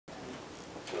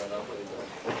All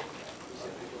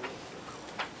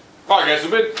right, guys.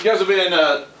 You guys have been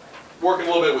working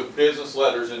a little bit with business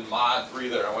letters in Mod 3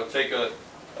 there. I want to take a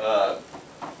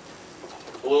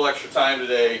little extra time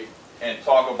today and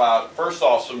talk about, first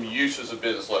off, some uses of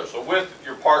business letters. So with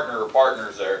your partner or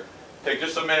partners there, take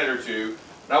just a minute or two.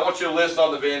 And I want you to list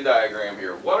on the Venn diagram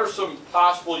here, what are some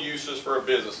possible uses for a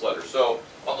business letter? So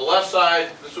on the left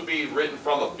side, this would be written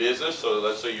from a business. So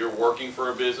let's say you're working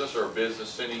for a business or a business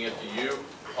sending it to you.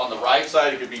 On the right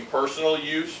side, it could be personal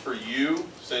use for you,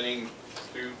 sending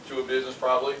to a business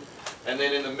probably. And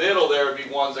then in the middle, there would be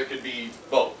ones that could be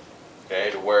both,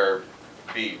 okay, to where it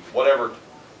could be whatever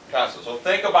constant. So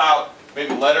think about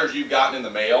maybe letters you've gotten in the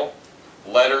mail,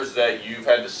 letters that you've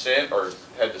had to send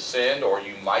or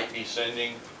you might be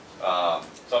sending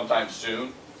sometime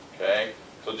soon, okay?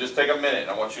 So just take a minute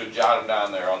and I want you to jot them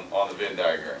down there on the Venn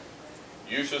diagram.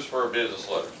 Uses for a business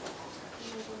letter.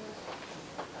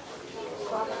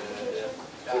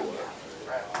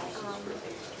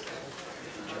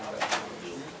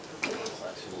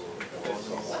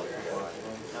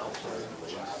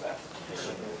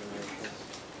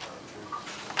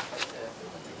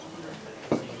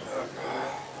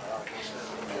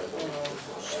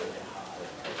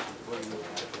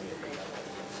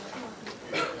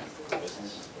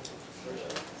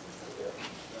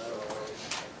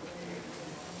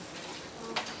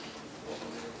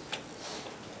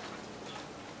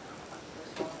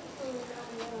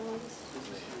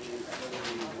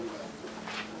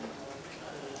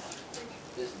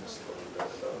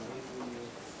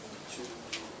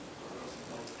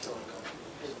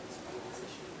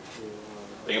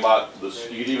 Think about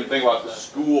this. You can even think about the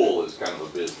school as kind of a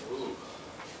business.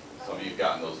 Some of you've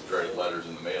gotten those dreaded letters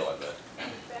in the mail, I bet.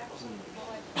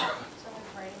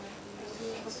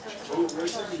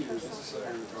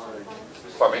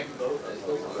 Pardon me?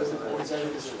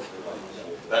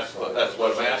 That's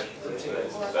what I'm asking.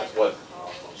 That's what.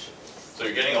 So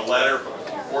you're getting a letter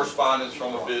from correspondence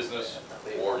from a business,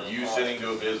 or you sending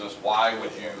to a business. Why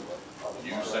would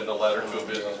you send a letter to a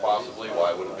business possibly?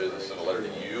 Why would a business send a letter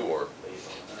to you? Or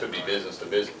it could be business to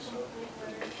business.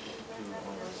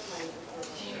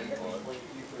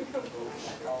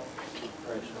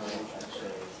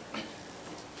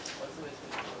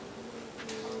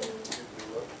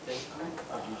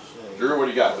 Drew, what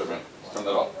do you got there, man? Let's turn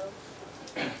that off.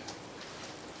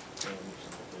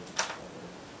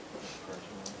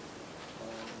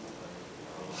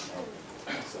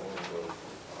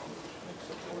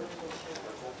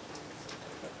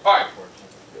 All right,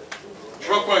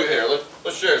 real quick here,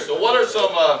 let's share. So what are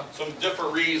some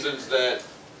different reasons that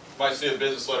you might see a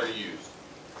business letter used?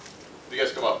 What do you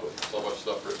guys come up with? So much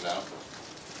stuff written down.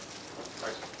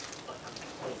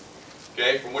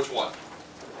 Okay, from which one?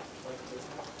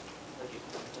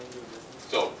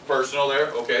 So personal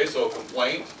there, okay, so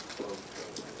complaint.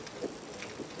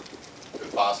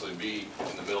 Could possibly be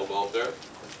in the middle both there.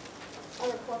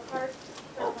 A report card.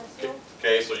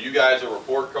 Okay, so you guys a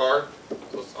report card.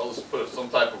 So I'll just put some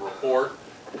type of report.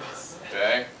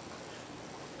 Okay.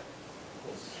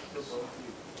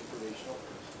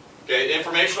 Okay,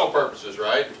 informational purposes,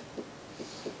 right?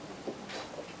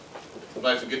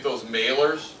 Sometimes we get those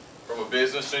mailers from a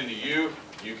business into you.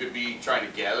 You could be trying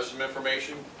to gather some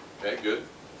information. Okay, good.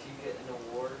 If you get an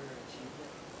award or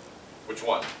achievement. Which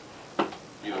one?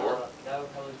 Either or? That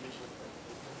would probably be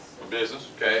For business,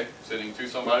 okay. Sending to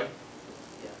somebody.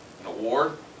 Yeah. An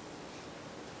award.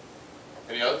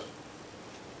 Any others?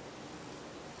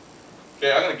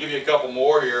 Okay, I'm going to give you a couple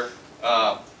more here.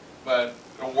 But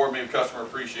an award, maybe customer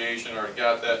appreciation, already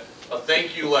got that. A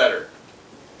thank you letter.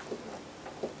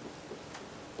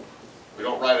 We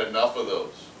don't write enough of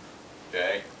those.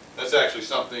 Okay, that's actually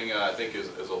something I think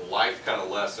is a life kind of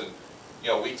lesson. You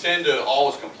know, we tend to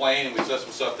always complain, and we set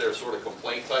some stuff there, sort of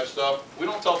complaint type stuff. We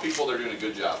don't tell people they're doing a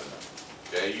good job in that.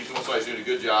 Okay, usually when somebody's doing a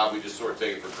good job, we just sort of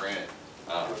take it for granted.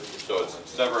 So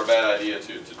it's never a bad idea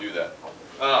to do that.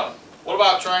 What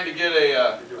about trying to get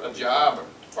a job?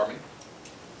 Pardon me?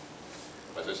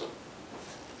 If I say so.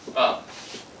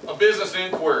 A business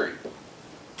inquiry.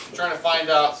 Trying to find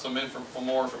out some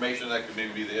more information. That could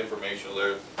maybe be the information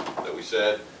there that we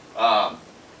said.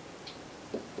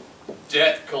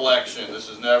 Debt collection. This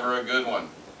is never a good one.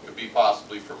 Could be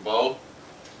possibly from both.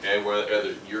 Okay,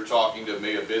 whether you're talking to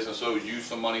maybe a business owes you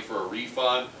some money for a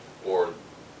refund, or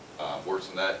worse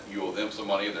than that, you owe them some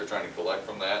money and they're trying to collect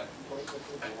from that.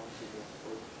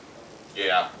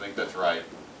 Yeah, I think that's right.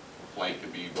 Complaint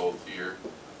could be both here.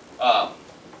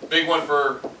 Big one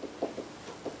for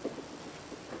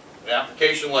an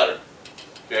application letter.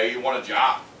 Okay, you want a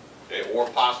job. Okay, or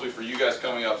possibly for you guys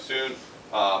coming up soon,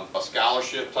 a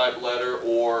scholarship type letter,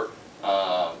 or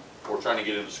or trying to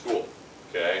get into school,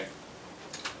 okay?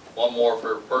 One more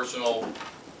for personal.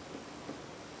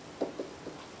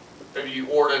 Maybe you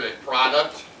ordered a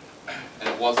product and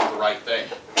it wasn't the right thing,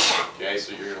 okay?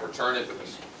 So you're going to return it.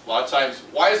 A lot of times,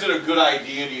 why is it a good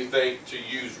idea, do you think, to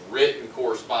use written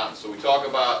correspondence? So we talk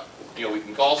about, you know, we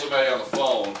can call somebody on the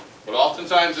phone, but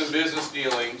oftentimes in business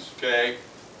dealings, okay,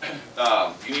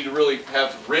 you need to really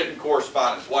have written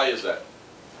correspondence. Why is that?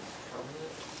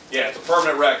 Yeah, it's a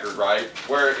permanent record, right?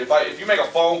 Where if you make a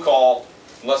phone call,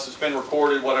 unless it's been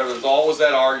recorded, whatever, there's always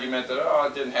that argument that, oh,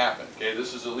 it didn't happen. Okay,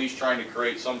 this is at least trying to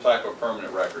create some type of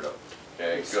permanent record of it.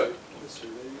 Okay, good.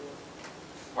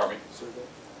 Pardon me? Survey?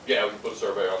 Yeah, we can put a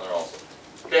survey on there also.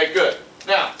 Okay, good.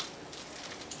 Now,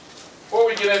 before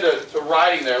we get into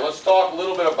writing there, let's talk a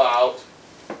little bit about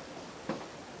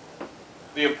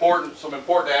some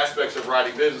important aspects of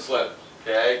writing business letters.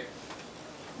 Okay.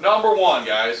 Number one,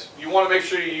 guys, you want to make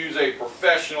sure you use a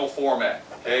professional format.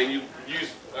 Okay,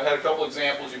 I had a couple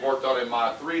examples you've worked on in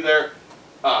Mod 3 there.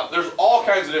 There's all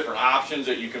kinds of different options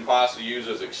that you can possibly use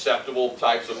as acceptable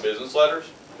types of business letters.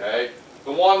 Okay,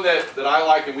 the one that I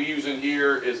like and we use in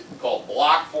here is called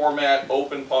block format,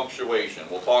 open punctuation.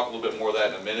 We'll talk a little bit more of that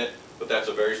in a minute, but that's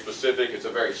a very specific, it's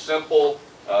a very simple,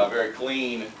 very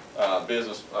clean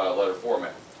business letter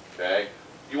format. Okay,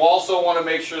 you also want to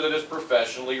make sure that it's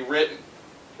professionally written.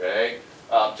 Okay,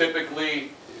 typically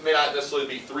it may not necessarily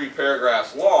be 3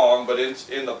 paragraphs long, but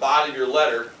in the body of your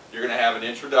letter, you're going to have an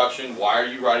introduction. Why are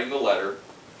you writing the letter?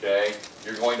 Okay,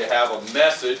 you're going to have a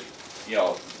message, you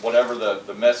know, whatever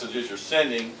the message is you're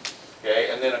sending.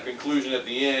 Okay, and then a conclusion at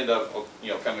the end of, you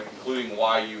know, kind of concluding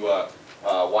why you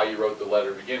wrote the letter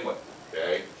to begin with.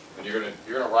 Okay, and you're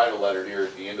gonna write a letter here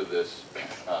at the end of this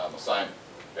assignment.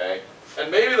 Okay. And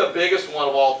maybe the biggest one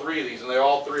of all 3 of these, and they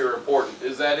all 3 are important,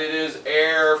 is that it is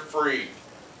error-free.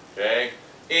 Okay,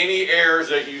 any errors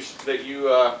that you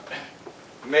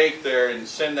make there and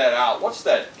send that out, what's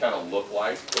that kind of look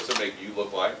like? What's it make you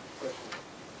look like?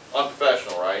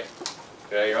 Unprofessional, right?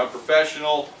 Okay, you're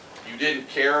unprofessional. You didn't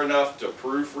care enough to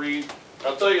proofread.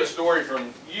 I'll tell you a story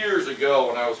from years ago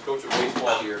when I was coaching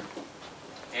baseball here,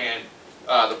 and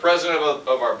the president of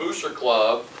our booster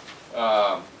club.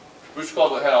 Booster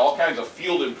Club had all kinds of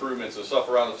field improvements and stuff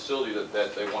around the facility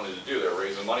that they wanted to do. They were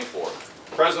raising money for.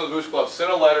 The president of the Booster Club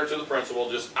sent a letter to the principal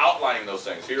just outlining those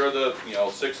things. Here are the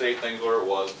 6, 8 things where it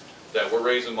was that we're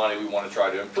raising money, we want to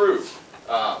try to improve.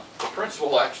 The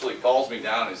principal actually calls me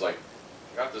down and he's like,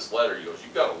 I got this letter. He goes,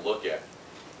 you've got to look at it.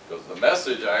 He goes, the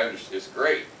message I understand is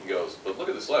great. He goes, but look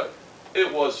at this letter.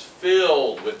 It was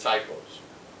filled with typos.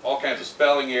 All kinds of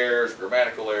spelling errors,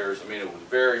 grammatical errors. I mean, it was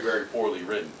very, very poorly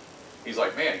written. He's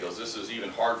like, man, he goes, this is even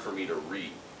hard for me to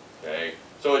read. Okay,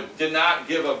 so it did not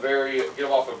give off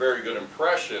a very good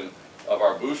impression of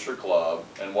our booster club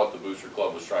and what the booster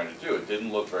club was trying to do. It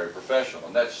didn't look very professional,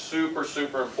 and that's super,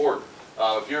 super important.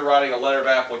 If you're writing a letter of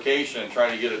application and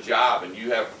trying to get a job, and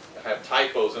you have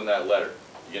typos in that letter,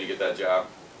 you gonna get that job?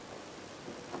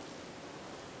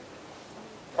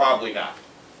 Probably not.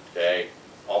 Okay,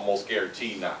 almost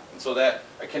guaranteed not. And so that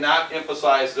I cannot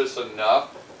emphasize this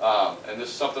enough. And this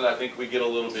is something I think we get a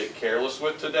little bit careless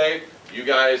with today. You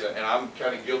guys, and I'm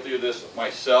kind of guilty of this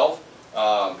myself.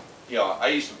 You know, I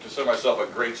used to consider myself a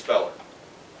great speller.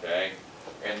 Okay,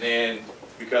 and then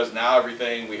because now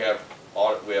everything we have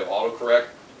autocorrect,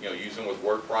 you know, using with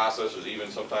word processors,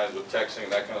 even sometimes with texting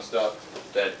and that kind of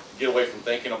stuff, that get away from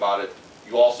thinking about it.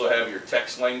 You also have your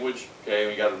text language. Okay,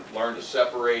 and you got to learn to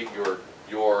separate your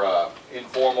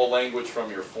informal language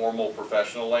from your formal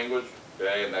professional language.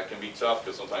 Okay, and that can be tough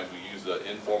because sometimes we use the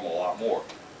informal a lot more.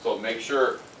 So make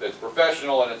sure that it's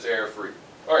professional and it's error-free.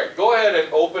 All right, go ahead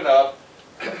and open up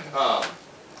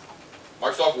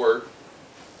Microsoft Word.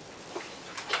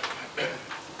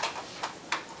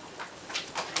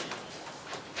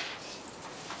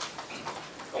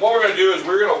 And what we're going to do is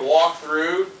we're going to walk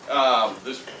through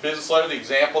this business letter, the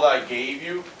example that I gave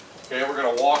you. Okay, we're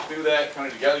going to walk through that kind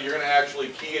of together. You're going to actually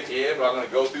key it in, but I'm going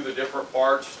to go through the different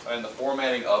parts and the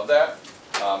formatting of that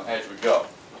as we go.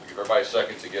 Give everybody a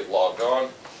second to get logged on.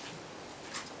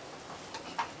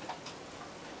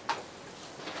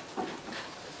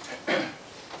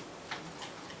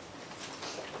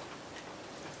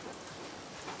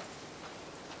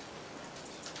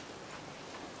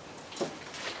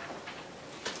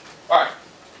 All right.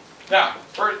 Now,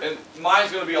 and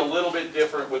mine's going to be a little bit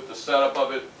different with the setup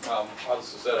of it, how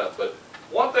this is set up. But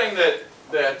one thing that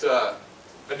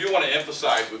I do want to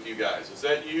emphasize with you guys is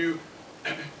that you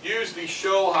use the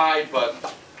show hide button.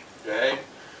 Okay.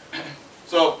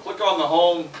 So click on the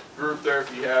home group there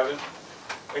if you haven't,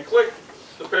 and click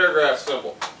the paragraph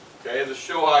symbol. Okay, the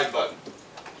show hide button.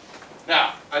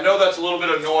 Now, I know that's a little bit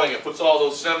annoying. It puts all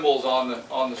those symbols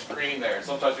on the screen there, and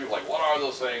sometimes people are like, what are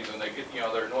those things? And they get,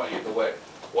 they're annoying, get in the way.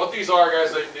 What these are,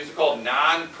 guys, these are called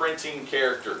non-printing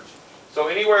characters. So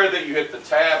anywhere that you hit the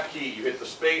tab key, you hit the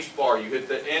space bar, you hit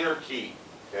the enter key,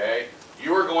 okay,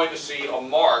 you are going to see a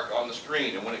mark on the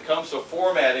screen. And when it comes to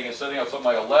formatting and setting up something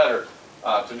like a letter,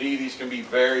 to me these can be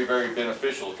very, very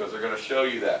beneficial because they're going to show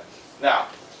you that. Now,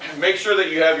 make sure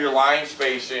that you have your line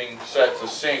spacing set to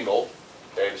single,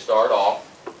 okay, to start off.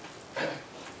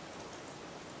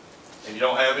 And you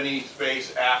don't have any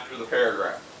space after the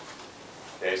paragraph.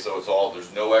 Okay, so it's all,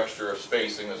 there's no extra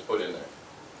spacing that's put in there.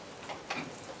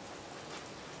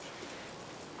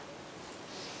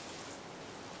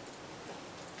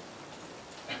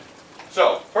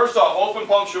 So, first off, open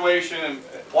punctuation and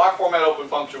block format open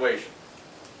punctuation.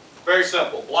 Very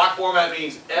simple. Block format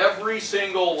means every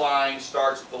single line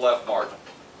starts at the left margin.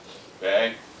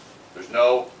 Okay? There's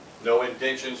no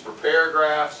indentions for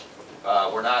paragraphs.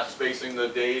 We're not spacing the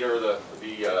date or the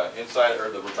inside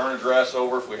or the return address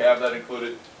over if we have that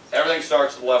included. Everything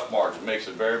starts at the left margin. Makes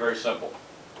it very, very simple.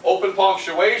 Open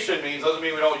punctuation doesn't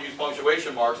mean we don't use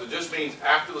punctuation marks. It just means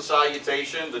after the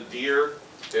salutation, the dear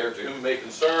to whom it may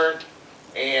concern,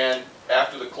 and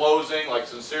after the closing, like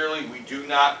sincerely, we do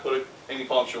not put any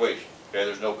punctuation. Okay,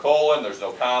 there's no colon, there's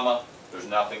no comma, there's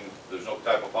nothing, there's no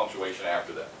type of punctuation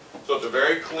after that. So it's a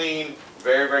very clean,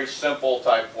 very, very simple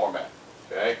type format.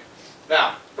 Okay.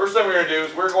 Now, first thing we're going to do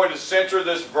is we're going to center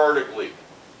this vertically.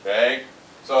 Okay.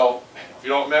 So if you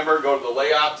don't remember, go to the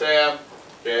layout tab.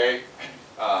 Okay.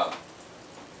 Go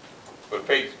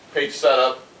to page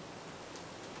setup.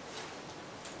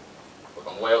 Click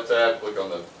on the layout tab. Click on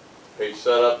the page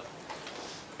setup.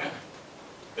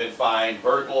 Then find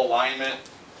vertical alignment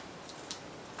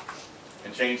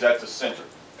and change that to center.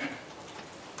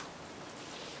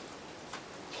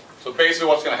 So basically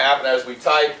what's going to happen as we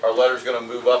type, our letter's going to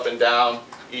move up and down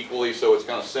equally so it's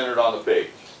kind of centered on the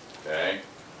page. Okay.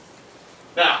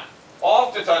 Now,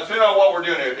 oftentimes, depending on what we're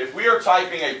doing, if we are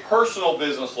typing a personal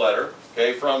business letter,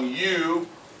 okay, from you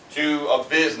to a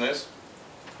business,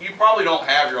 you probably don't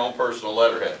have your own personal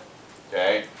letterhead.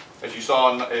 Okay. As you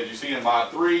see in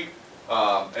Mod 3,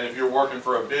 and if you're working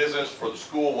for a business, for the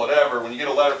school, whatever, when you get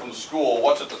a letter from the school,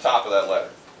 what's at the top of that letter?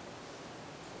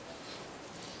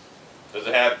 Do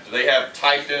they have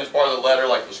typed in as part of the letter,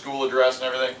 like the school address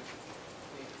and everything?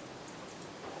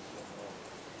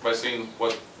 Everybody seen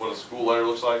what a school letter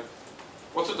looks like?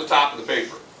 What's at the top of the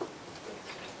paper?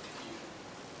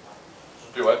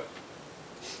 Do what?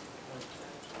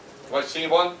 Everybody seen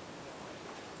one?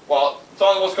 Well, it's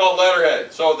on what's called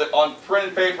letterhead. So that on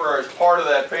printed paper or as part of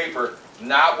that paper,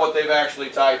 not what they've actually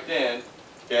typed in.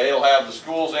 Okay, it'll have the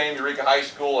school's name, Eureka High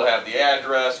School. It'll have the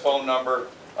address, phone number.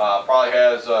 Probably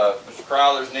has Mr.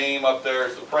 Crowther's name up there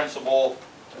as the principal.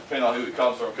 Depending on who it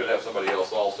comes from, could have somebody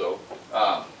else also.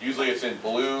 Usually it's in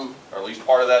blue, or at least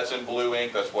part of that's in blue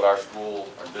ink. That's what our school,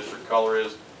 our district color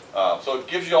is. So it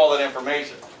gives you all that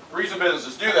information. The reason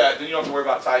businesses do that, then you don't have to worry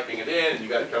about typing it in, and you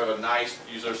got kind of a nice,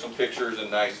 there's some pictures and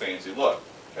nice fancy look.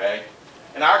 Okay.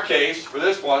 In our case, for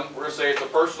this one, we're going to say it's a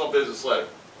personal business letter.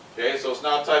 Okay, so it's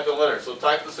not typed in letter. So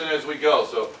type this in as we go.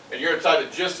 So, and you're going to type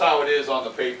it just how it is on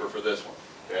the paper for this one.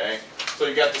 Okay, so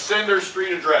you got the sender's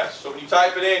street address. So when you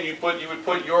type it in, you would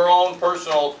put your own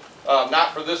personal,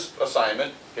 not for this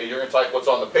assignment. Okay, you're going to type what's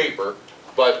on the paper.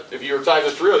 But if you were typing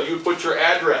this real, you would put your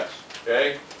address.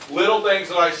 Okay, little things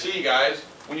that I see, guys.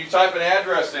 When you type an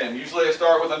address in, usually they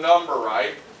start with a number,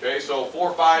 right? Okay, so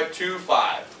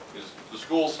 4525 is the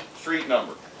school's street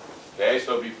number. Okay,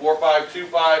 so it'd be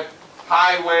 4525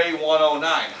 Highway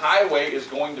 109. Highway is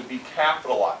going to be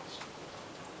capitalized.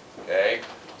 Okay,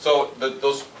 so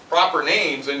those proper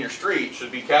names in your street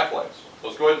should be capitalized. So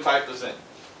let's go ahead and type this in.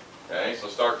 Okay, so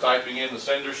start typing in the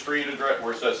sender street address,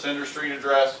 where it says sender street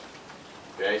address.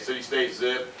 Okay, city, state,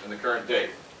 zip, and the current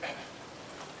date.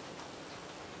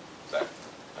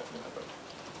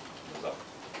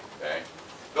 Okay,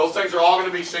 those things are all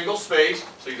going to be single spaced,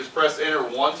 so you just press enter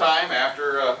one time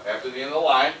after the end of the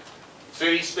line.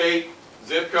 City, state,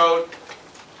 zip code.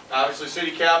 Obviously,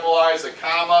 city capitalized, the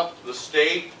comma, the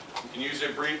state. You can use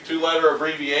the two-letter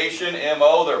abbreviation,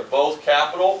 MO. They're both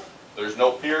capital. There's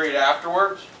no period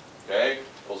afterwards. Okay,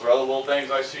 those are other little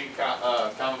things I see,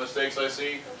 common mistakes I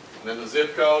see. And then the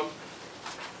zip code,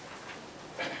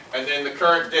 and then the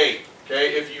current date.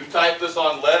 Okay, if you type this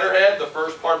on letterhead, the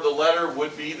first part of the letter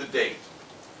would be the date.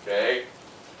 Okay,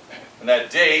 and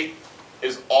that date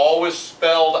is always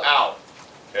spelled out.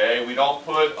 Okay, we don't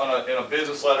put in a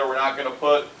business letter. We're not going to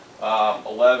put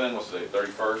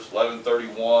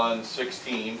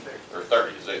 11/31/16 or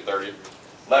 30. Is it 30?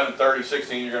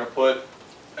 11/30/16. You're going to put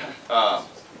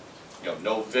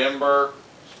November,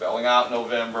 spelling out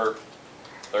November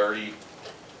 30,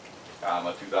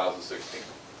 comma 2016.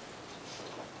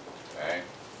 Okay.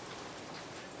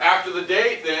 After the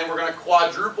date, then we're going to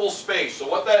quadruple space. So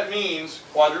what that means,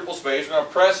 quadruple space, we're going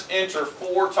to press enter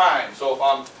 4 times. So if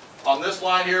I'm on this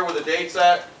line here where the date's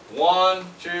at, 1,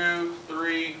 2,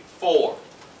 3, 4.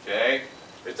 Okay.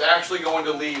 It's actually going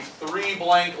to leave 3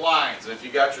 blank lines. And if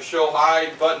you got your show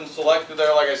hide button selected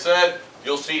there, like I said,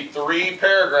 you'll see 3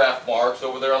 paragraph marks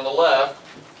over there on the left,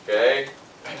 okay,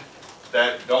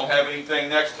 that don't have anything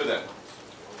next to them.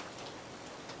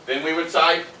 Then we would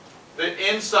type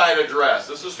the inside address.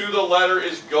 This is who the letter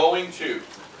is going to.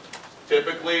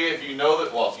 Typically, if you know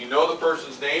that, well, if you know the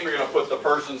person's name, you're going to put the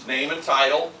person's name and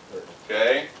title,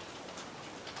 okay.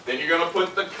 Then you're going to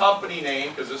put the company name,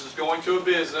 because this is going to a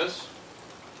business.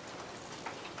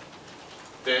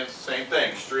 Then same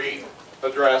thing, street,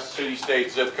 address, city,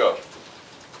 state, zip code.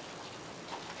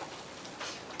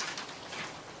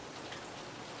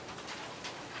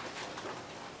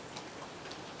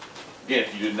 Again,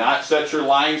 if you did not set your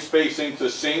line spacing to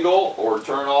single or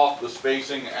turn off the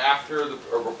spacing after the,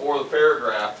 or before the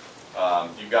paragraph,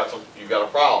 you've got a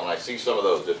problem. I see some of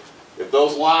those. If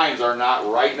those lines are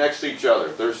not right next to each other,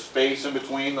 if there's space in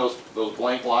between those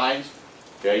blank lines,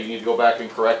 okay, you need to go back and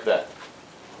correct that.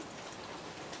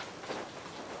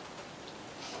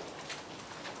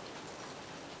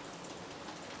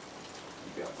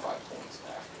 You got 5 points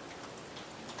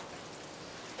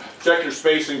after. Check your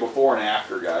spacing before and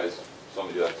after, guys. Some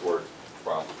of you, that's where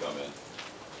problems come in.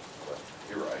 But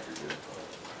you're right, you're good.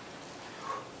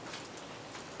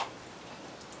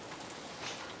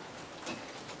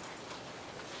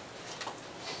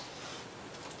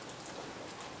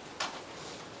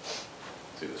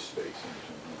 See the spacing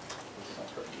between them.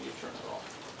 That's right, you need to turn it off.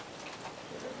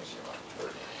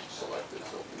 Select it,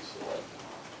 so please select.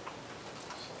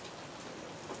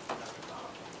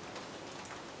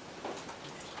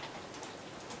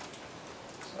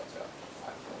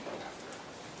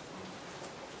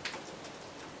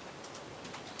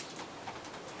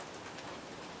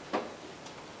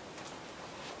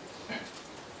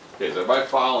 Okay, is everybody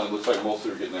following? Looks like most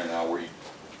of you are getting there now. Where you,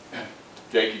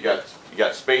 Jake, you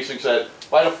got spacing set.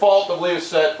 By default, I believe it's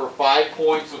set for 5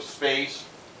 points of space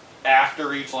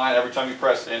after each line every time you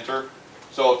press enter.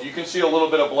 So if you can see a little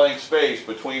bit of blank space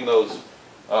between those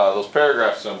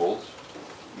paragraph symbols,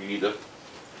 you need to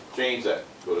change that.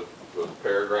 Go to the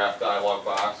paragraph dialog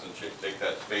box and take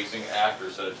that spacing after,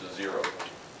 set it to 0.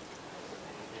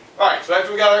 All right, so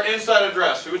after we got our inside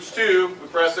address, who it's to, we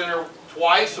press enter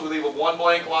twice, so we leave a 1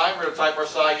 blank line. We're going to type our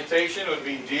salutation. It would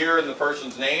be dear and the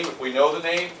person's name if we know the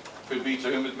name. Could be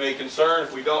to whom it may concern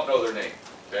if we don't know their name.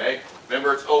 Okay.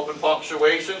 Remember, it's open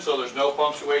punctuation, so there's no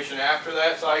punctuation after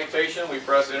that salutation. We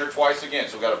press enter twice again.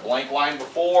 So we've got a blank line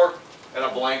before and a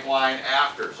blank line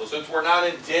after. So since we're not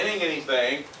indenting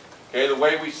anything, okay, the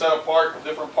way we set apart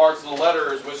different parts of the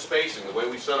letter is with spacing. The way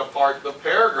we set apart the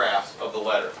paragraphs of the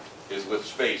letter is with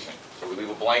spacing. So we leave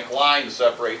a blank line to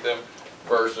separate them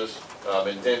versus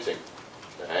indenting.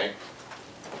 Okay.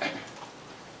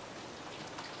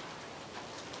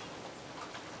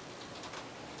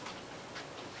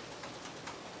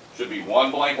 Should be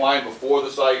 1 blank line before the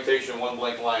salutation, 1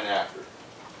 blank line after.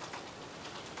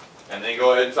 And then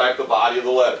go ahead and type the body of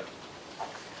the letter.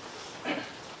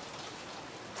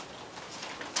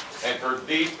 And for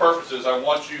these purposes, I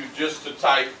want you just to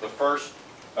type the first,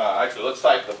 actually let's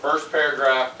type the first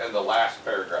paragraph and the last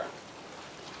paragraph.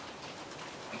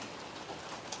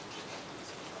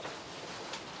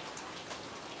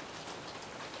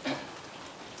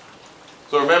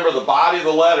 So remember, the body of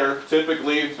the letter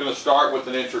typically is going to start with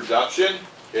an introduction,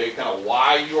 okay, kind of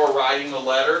why you are writing the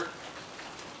letter.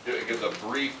 It gives a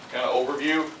brief kind of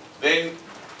overview. Then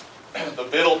the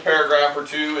middle paragraph or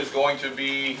 2 is going to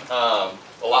be a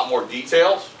lot more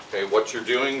details, okay, what you're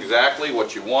doing exactly,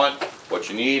 what you want, what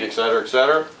you need, etc.,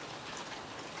 etc.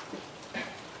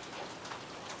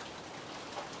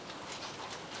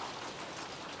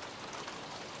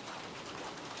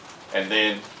 And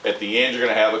then at the end, you're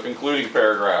going to have a concluding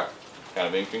paragraph, kind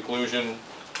of in conclusion,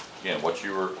 again, what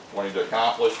you were wanting to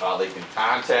accomplish, how they can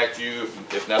contact you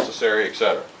if necessary,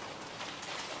 etc.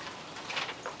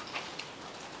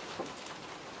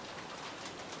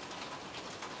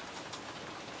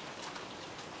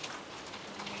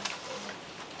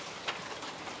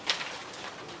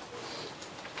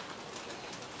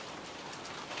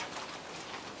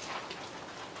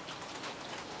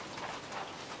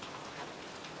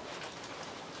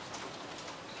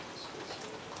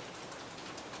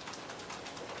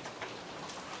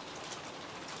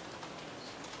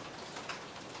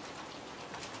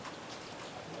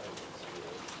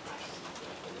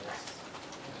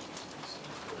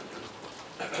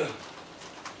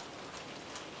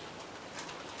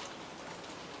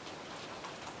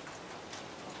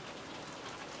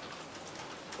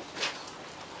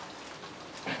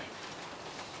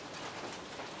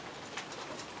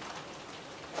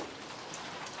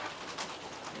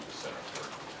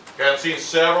 Okay, I'm seeing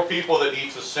several people that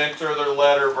need to center their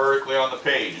letter vertically on the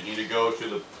page. You need to go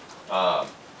to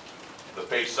the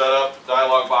page setup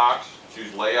dialog box,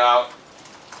 choose layout,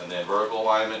 and then vertical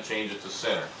alignment, change it to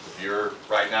center. If you're,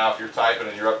 right now, if you're typing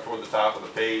and you're up toward the top of the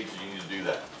page, you need to do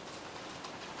that.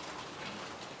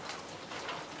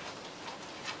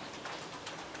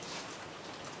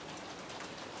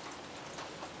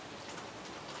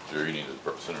 Here you need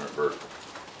to center it vertical.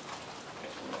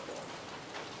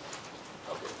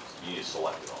 Okay, you need to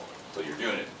select it all. So you're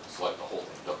doing it, select the whole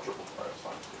thing, double, triple, that's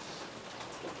fine.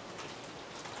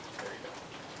 There you go.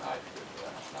 Now you're good for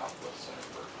that. Now let's center it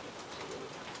vertically. So go to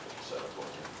setup over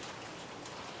here.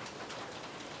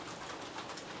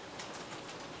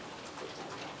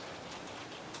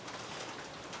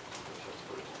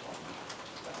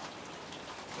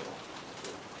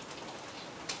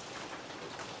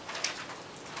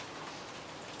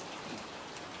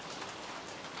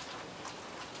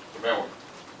 Remember,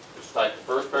 just type the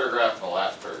first paragraph and the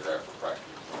last paragraph for practice.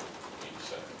 You need to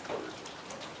send it order. Go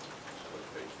to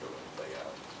page, go to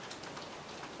layout.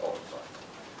 Oh, I'm sorry.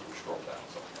 You scroll down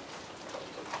something.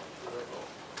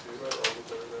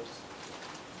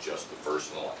 Just the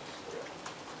first and the last.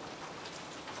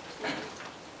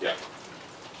 Yeah.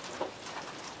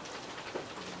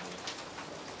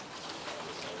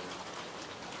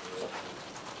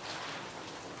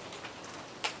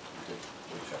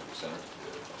 Center.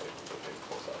 Okay,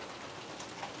 close out.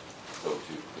 Go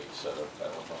to page setup,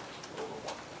 dialog box, over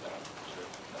one, down, straight,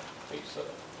 down, page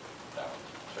setup, down,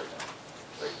 straight down,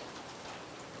 straight down,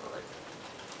 right there.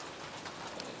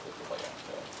 And then click the layout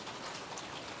tab.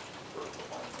 Vertical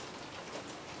alignment.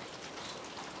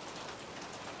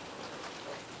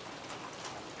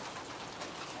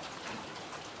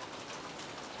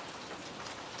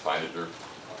 Find it,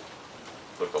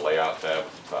 click the layout tab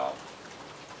at the top.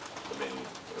 The menu of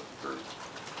the group.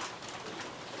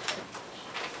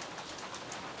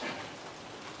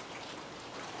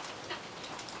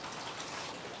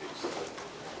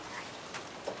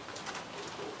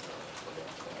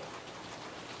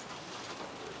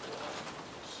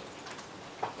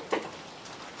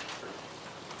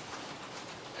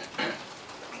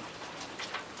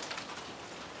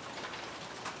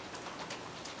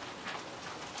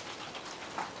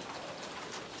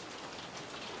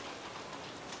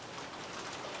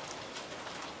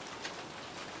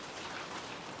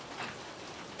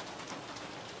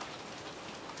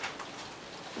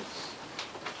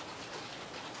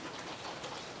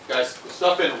 Guys, the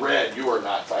stuff in red you are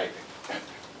not typing.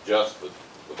 Just the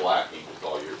black ink is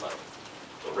all you're typing.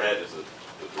 The red is the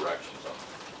directions on it.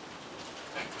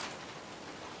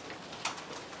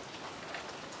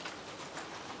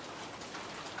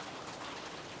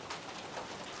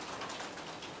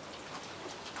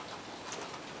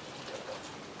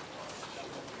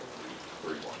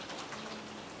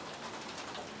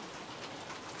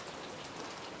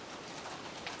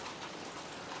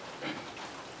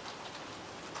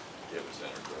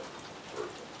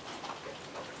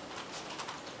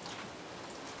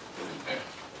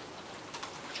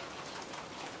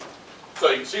 So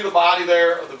you can see the body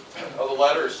there of the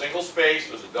letter is single space.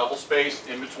 There's a double space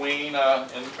in between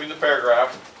the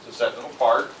paragraph to set them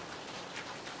apart.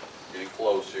 Getting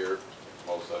close here,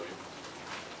 most of you.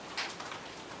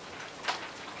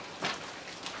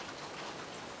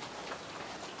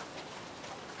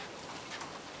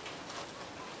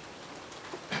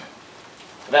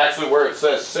 And actually where it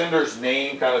says sender's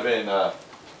name kind of in a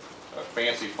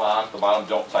fancy font at the bottom,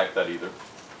 don't type that either.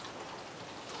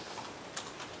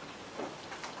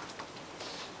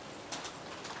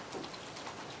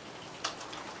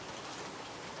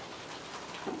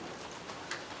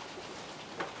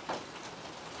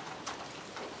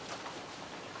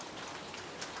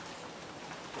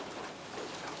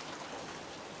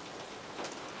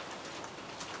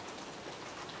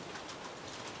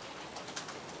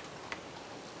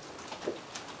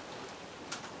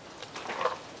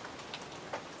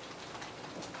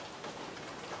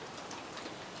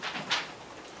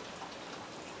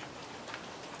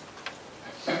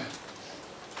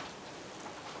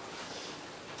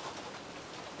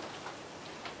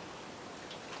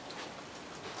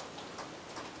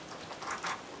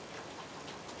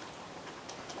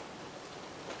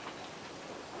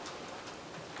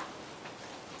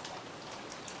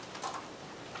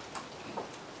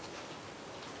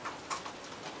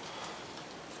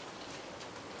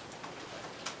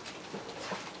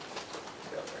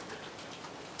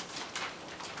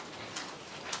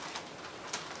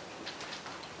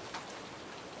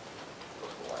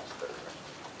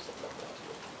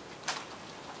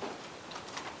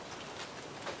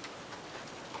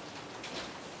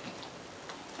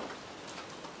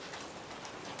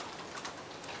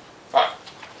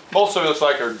 most of it looks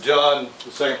like are done,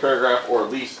 the second paragraph, or at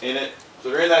least in it.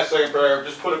 So they're in that second paragraph,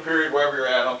 just put a period wherever you're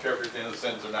at, I don't care if you're at the end of the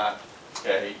sentence or not.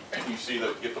 Okay, you see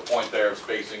get the point there of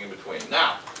spacing in between.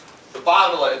 Now, the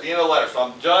bottom of the letter, at the end of the letter, so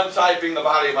I'm done typing the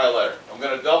body of my letter. I'm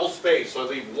going to double space, so I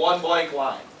leave one blank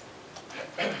line.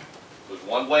 There's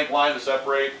one blank line to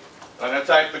separate. I'm going to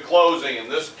type the closing. In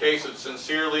this case, it's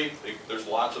sincerely. There's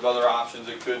lots of other options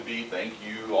it could be. Thank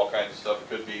you, all kinds of stuff it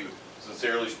could be.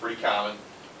 Sincerely is pretty common.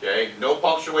 Okay, no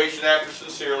punctuation after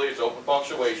sincerely. It's open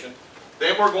punctuation.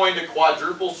 Then we're going to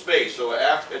quadruple space. So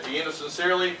at the end of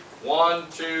sincerely, 1,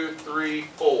 2, 3,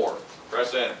 4.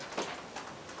 Press enter.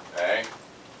 Okay.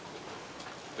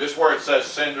 This where it says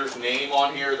sender's name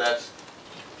on here, that's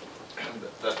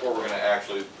where we're going to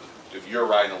actually, if you're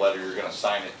writing the letter, you're going to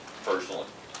sign it personally.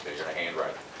 Okay, you're going to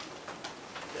handwrite it.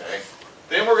 Okay.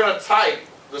 Then we're going to type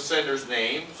the sender's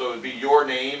name, so it would be your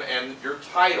name and your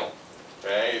title.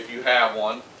 Okay, if you have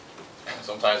one.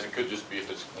 Sometimes it could just be, if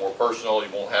it's more personal,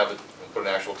 you won't have it and put an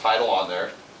actual title on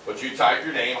there. But you type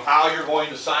your name, how you're going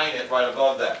to sign it right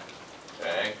above that.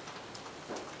 Okay.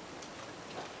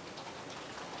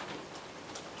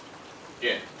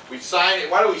 Again, we sign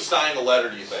it. Why do we sign the letter,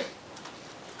 do you think?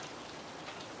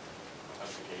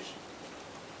 Authentication.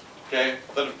 Okay,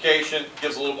 authentication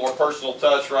gives a little more personal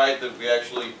touch, right? That we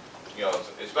actually, you know,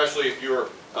 especially if you're,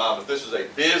 if this is a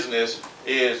business,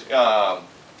 is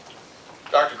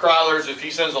Dr. Crowlers, if he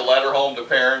sends a letter home to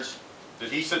parents,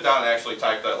 did he sit down and actually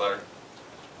type that letter?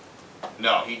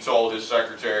 No, he told his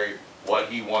secretary what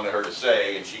he wanted her to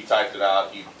say, and she typed it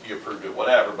out, he approved it,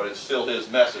 whatever, but it's still his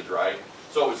message, right?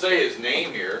 So it would say his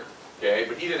name here, okay,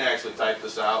 but he didn't actually type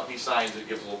this out. He signs it,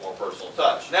 gives a little more personal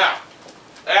touch. Now,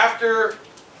 after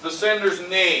the sender's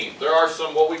name, there are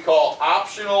some what we call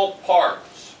optional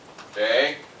parts,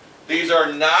 okay? These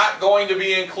are not going to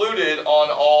be included on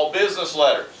all business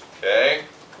letters, okay?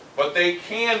 But they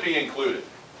can be included.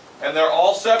 And they're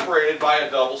all separated by a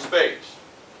double space,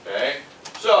 okay?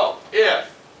 So,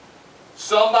 if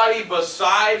somebody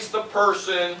besides the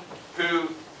person who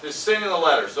is sending the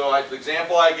letter, so the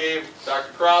example I gave,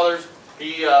 Dr. Crowlers,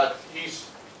 he's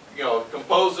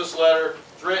composed this letter,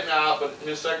 it's written out, but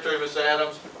his secretary, Miss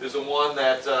Adams, is the one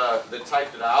that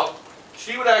typed it out.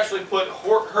 She would actually put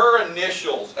her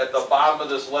initials at the bottom of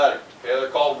this letter. Okay, they're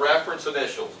called reference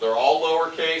initials. They're all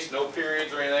lowercase, no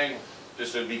periods or anything.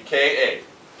 Just it would be K.A.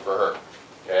 for her.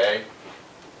 Okay.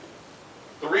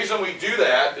 The reason we do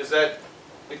that is that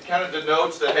it kind of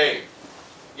denotes that, hey,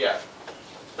 yeah,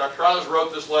 Dr. Crowlers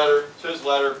wrote this letter, it's his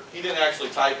letter, he didn't actually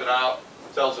type it out,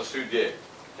 it tells us who did.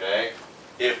 Okay?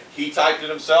 If he typed it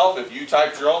himself, if you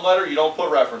typed your own letter, you don't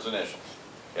put reference initials.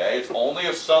 Okay? It's only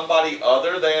if somebody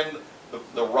other than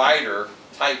the writer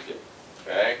typed it.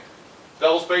 Okay?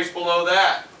 Double space below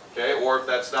that. Okay? Or if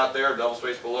that's not there, double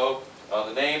space below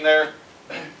the name there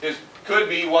could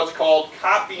be what's called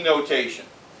copy notation.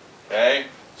 Okay?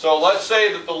 So let's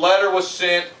say that the letter was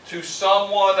sent to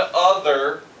someone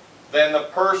other than the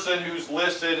person who's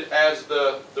listed as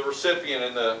the recipient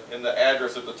in the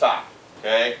address at the top.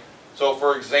 Okay? So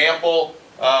for example,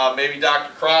 maybe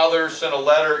Dr. Crowther sent a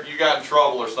letter, you got in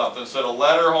trouble or something, sent a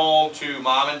letter home to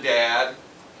mom and dad,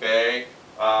 okay,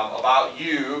 about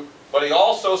you, but he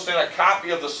also sent a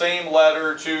copy of the same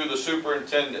letter to the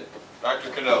superintendent, Dr.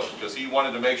 Cano, because he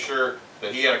wanted to make sure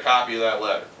that he had a copy of that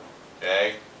letter.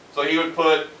 Okay? So you would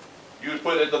put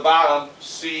at the bottom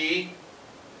C,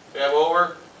 tab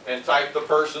over, and type the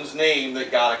person's name that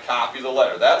got a copy of the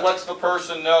letter. That lets the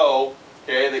person know,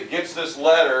 okay, that gets this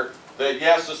letter, that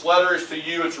yes, this letter is to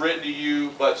you, it's written to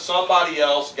you, but somebody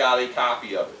else got a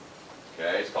copy of it.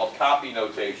 Okay? It's called copy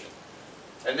notation.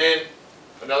 And then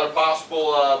another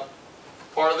possible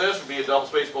part of this would be a double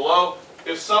space below.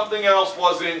 If something else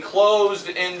was enclosed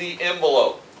in the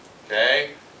envelope,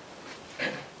 okay?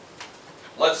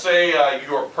 Let's say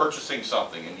you are purchasing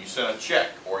something and you sent a check,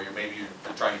 or maybe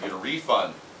you're trying to get a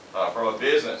refund from a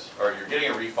business, or you're getting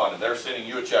a refund and they're sending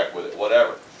you a check with it,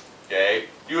 whatever. Okay?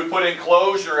 You would put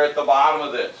enclosure at the bottom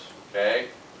of this. Okay?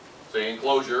 Say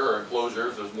enclosure or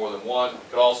enclosures, there's more than one. You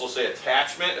could also say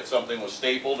attachment if something was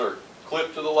stapled or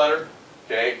clipped to the letter.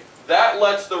 Okay? That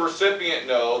lets the recipient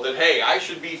know that, hey, I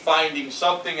should be finding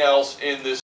something else in this